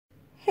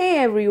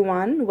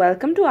everyone,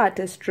 welcome to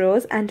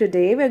Artistros, and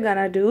today we're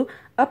gonna do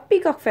a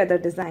peacock feather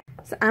design.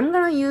 So I'm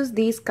gonna use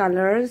these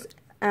colors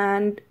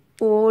and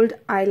old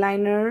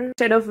eyeliner,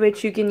 instead of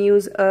which you can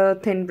use a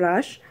thin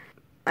brush.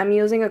 I'm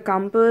using a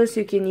compass.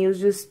 You can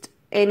use just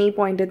any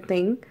pointed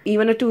thing,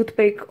 even a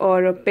toothpick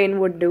or a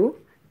pin would do,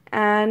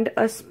 and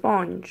a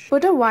sponge.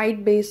 Put a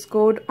white base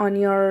coat on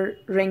your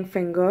ring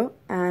finger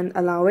and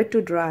allow it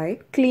to dry.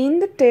 Clean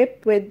the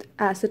tip with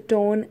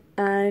acetone,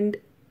 and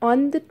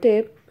on the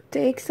tip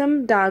take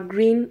some dark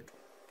green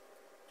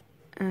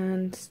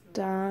and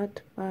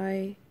start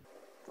by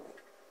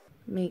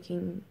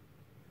making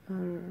a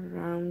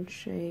round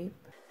shape.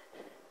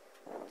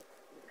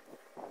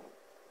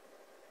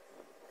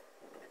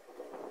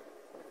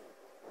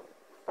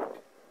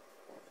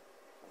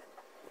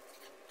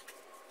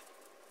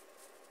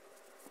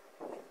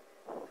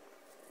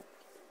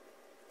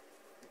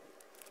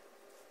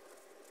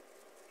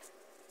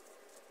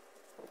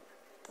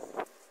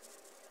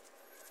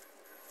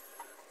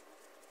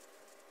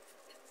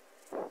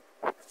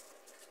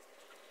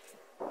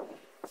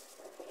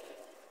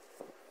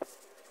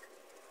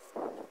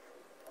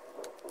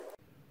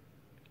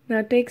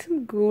 Now take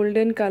some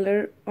golden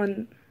color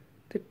on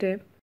the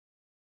tip.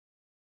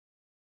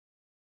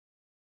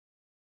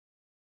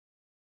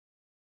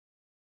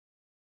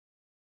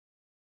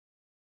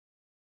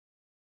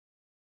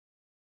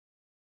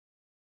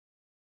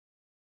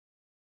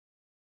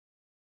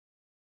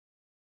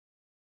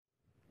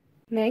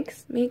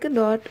 Next, make a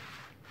dot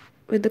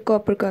with the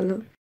copper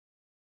color.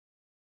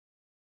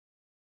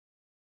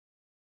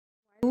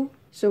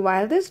 So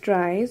while this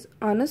dries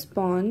on a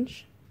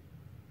sponge,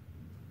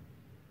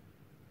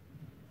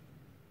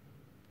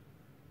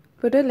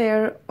 put a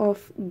layer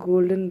of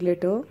golden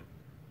glitter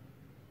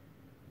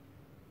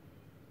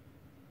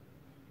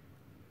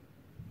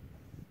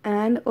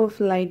and of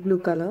light blue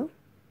color.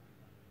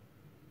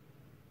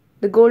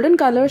 The golden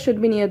color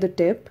should be near the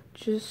tip.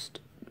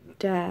 Just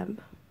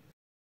dab.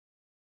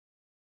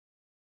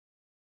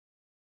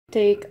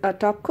 Take a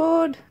top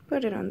coat,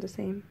 put it on the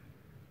same.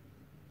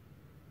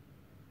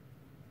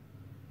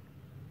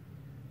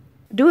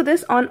 Do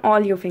this on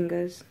all your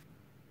fingers.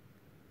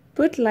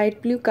 Put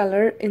light blue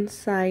color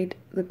inside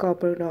the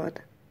copper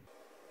dot.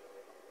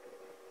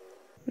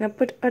 Now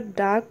put a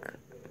dark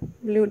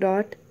blue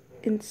dot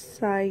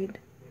inside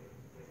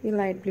the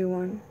light blue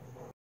one.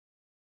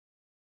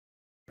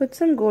 Put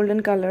some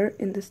golden color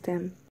in the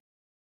stem.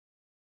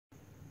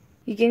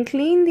 You can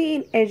clean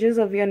the edges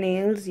of your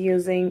nails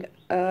using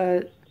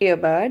a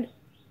earbud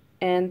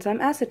and some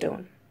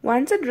acetone.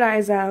 Once it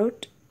dries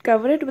out,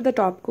 cover it with a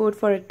top coat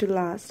for it to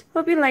last.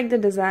 Hope you like the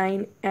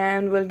design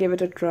and we'll give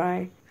it a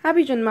try.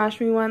 Happy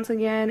Janmashtami once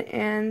again,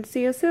 and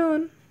see you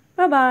soon.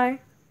 Bye bye.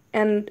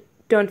 And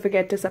don't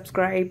forget to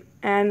subscribe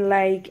and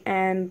like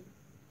and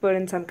put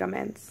in some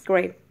comments.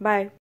 Great. Bye.